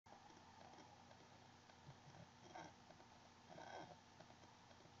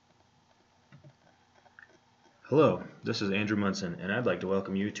Hello, this is Andrew Munson, and I'd like to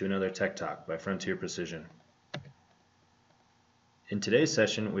welcome you to another Tech Talk by Frontier Precision. In today's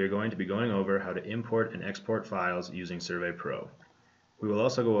session, we are going to be going over how to import and export files using SurveyPro. We will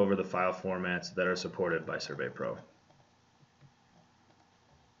also go over the file formats that are supported by SurveyPro.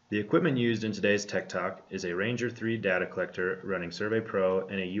 The equipment used in today's Tech Talk is a Ranger 3 data collector running SurveyPro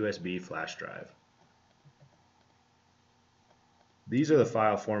and a USB flash drive. These are the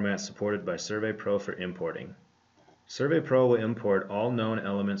file formats supported by SurveyPro for importing. SurveyPro will import all known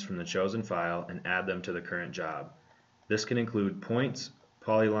elements from the chosen file and add them to the current job. This can include points,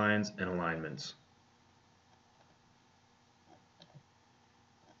 polylines, and alignments.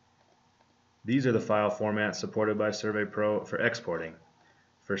 These are the file formats supported by SurveyPro for exporting.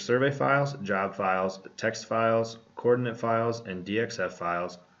 For survey files, job files, text files, coordinate files, and DXF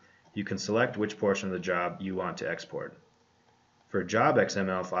files, you can select which portion of the job you want to export. For job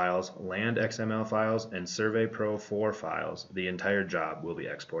XML files, land XML files, and SurveyPro 4 files, the entire job will be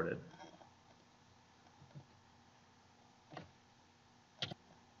exported.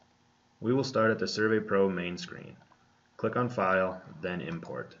 We will start at the SurveyPro main screen. Click on File, then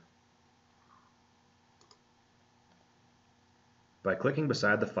Import. By clicking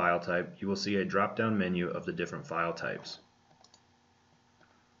beside the file type, you will see a drop-down menu of the different file types.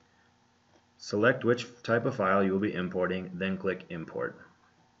 Select which type of file you will be importing, then click Import.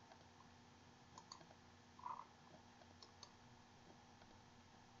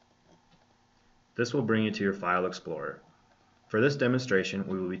 This will bring you to your File Explorer. For this demonstration,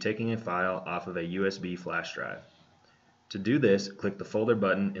 we will be taking a file off of a USB flash drive. To do this, click the Folder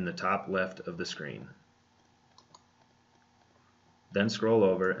button in the top left of the screen. Then scroll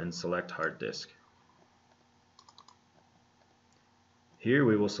over and select Hard Disk. Here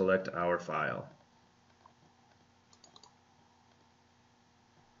we will select our file.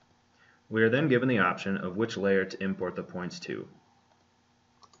 We are then given the option of which layer to import the points to.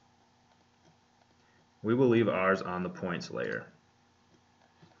 We will leave ours on the points layer.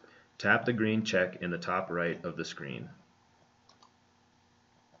 Tap the green check in the top right of the screen.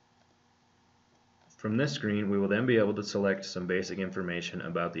 From this screen, we will then be able to select some basic information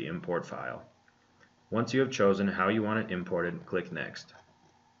about the import file. Once you have chosen how you want it imported, click Next.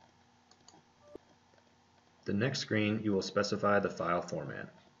 The next screen, you will specify the file format.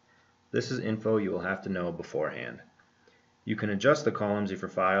 This is info you will have to know beforehand. You can adjust the columns if your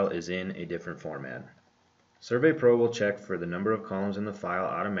file is in a different format. SurveyPro will check for the number of columns in the file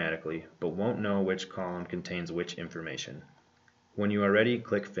automatically, but won't know which column contains which information. When you are ready,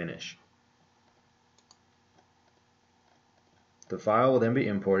 click Finish. The file will then be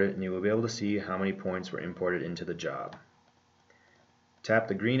imported and you will be able to see how many points were imported into the job. Tap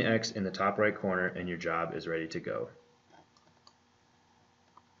the green X in the top right corner and your job is ready to go.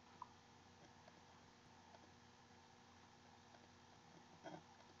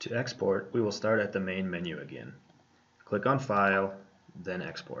 To export, we will start at the main menu again. Click on File, then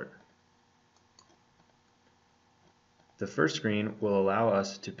Export. The first screen will allow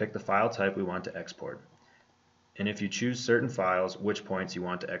us to pick the file type we want to export, and if you choose certain files, which points you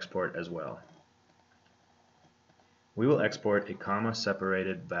want to export as well. We will export a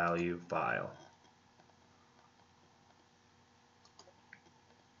comma-separated value file.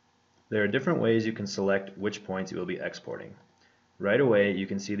 There are different ways you can select which points you will be exporting. Right away, you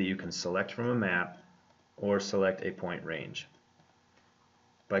can see that you can select from a map or select a point range.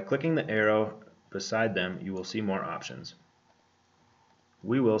 By clicking the arrow beside them, you will see more options.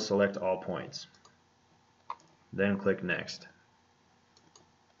 We will select all points. Then click Next.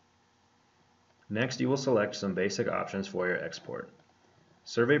 Next, you will select some basic options for your export.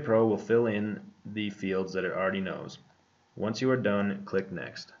 SurveyPro will fill in the fields that it already knows. Once you are done, click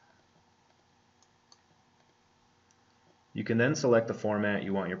Next. You can then select the format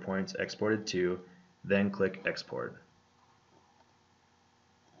you want your points exported to, then click Export.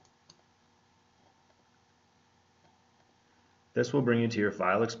 This will bring you to your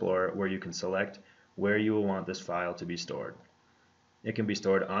File Explorer where you can select where you will want this file to be stored. It can be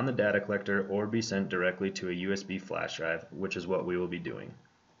stored on the data collector or be sent directly to a USB flash drive, which is what we will be doing.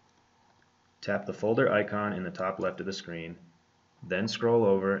 Tap the folder icon in the top left of the screen, then scroll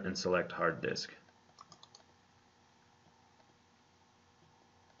over and select Hard Disk.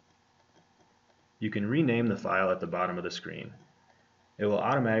 You can rename the file at the bottom of the screen. It will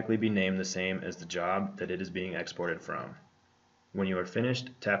automatically be named the same as the job that it is being exported from. When you are finished,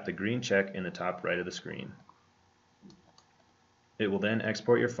 tap the green check in the top right of the screen. It will then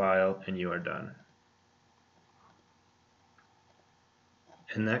export your file and you are done.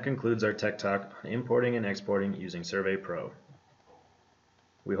 And that concludes our Tech Talk on importing and exporting using SurveyPro.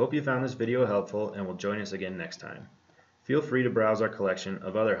 We hope you found this video helpful and will join us again next time. Feel free to browse our collection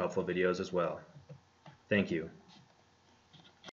of other helpful videos as well. Thank you.